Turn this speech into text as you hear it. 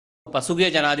පසුගිය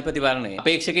ජනාධිපතිවරණයේ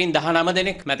අපේක්ෂකයින් 19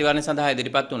 දෙනෙක් මැතිවරණ සඳහා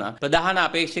ඉදිරිපත් වුණා. ප්‍රධාන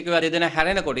අපේක්ෂකව දෙදෙනා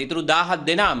හැරෙනකොට ඉතුරු 17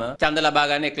 දෙනාම ඡන්ද ලබා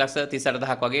ගන්න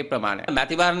 1,38,000ක් වගේ ප්‍රමාණයක්.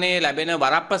 මැතිවරණයේ ලැබෙන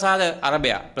වරප්‍රසාද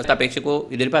අරබයා ප්‍රතිපක්ෂකෝ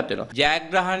ඉදිරිපත් වෙනවා.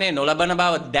 ජයග්‍රහණය නොලබන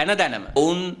බව දැනම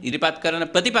ඔවුන් ඉදිරිපත් කරන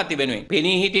ප්‍රතිපත්ති වෙනුවෙන්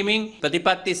පෙනී හිටමින්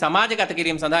ප්‍රතිපත්ති සමාජගත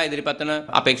කිරීම සඳහා ඉදිරිපත් වන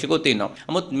අපේක්ෂකෝත් ඉන්නවා.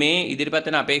 නමුත් මේ ඉදිරිපත්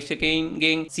වන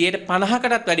අපේක්ෂකයින්ගෙන්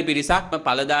 50%කටත් වැඩි පිරිසක්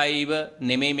ඵලදායීව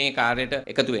නෙමෙයි මේ කාර්යයට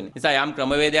එකතු වෙන්නේ. නිසා යම්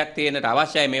ක්‍රමවේදයක් තියෙනට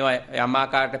අවශ්‍යයි මේවා යම්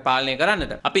ආකාරයකට පාලනය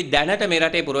කරන්නට. අපි දැනට මේ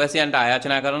රටේ පුරවැසියන්ට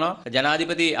ආයාචනා කරනවා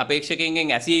ජනාධිපති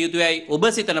අපේක්ෂකයින්ගෙන් ඇසිය යුතුයයි ඔබ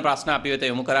සිතන ප්‍රශ්න අපි වෙත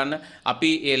යොමු කරන්න.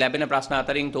 අපි ඒ ලැබෙන ප්‍රශ්න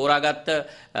අතරින් තෝරාගත්ත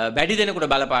වැඩි දෙනෙකුට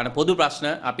බලපාන පොදු ප්‍රශ්න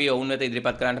අපි ඔවුන් වෙත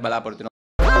ඉදිරිපත් කරන්න බලාපොරොත්තු වෙනවා.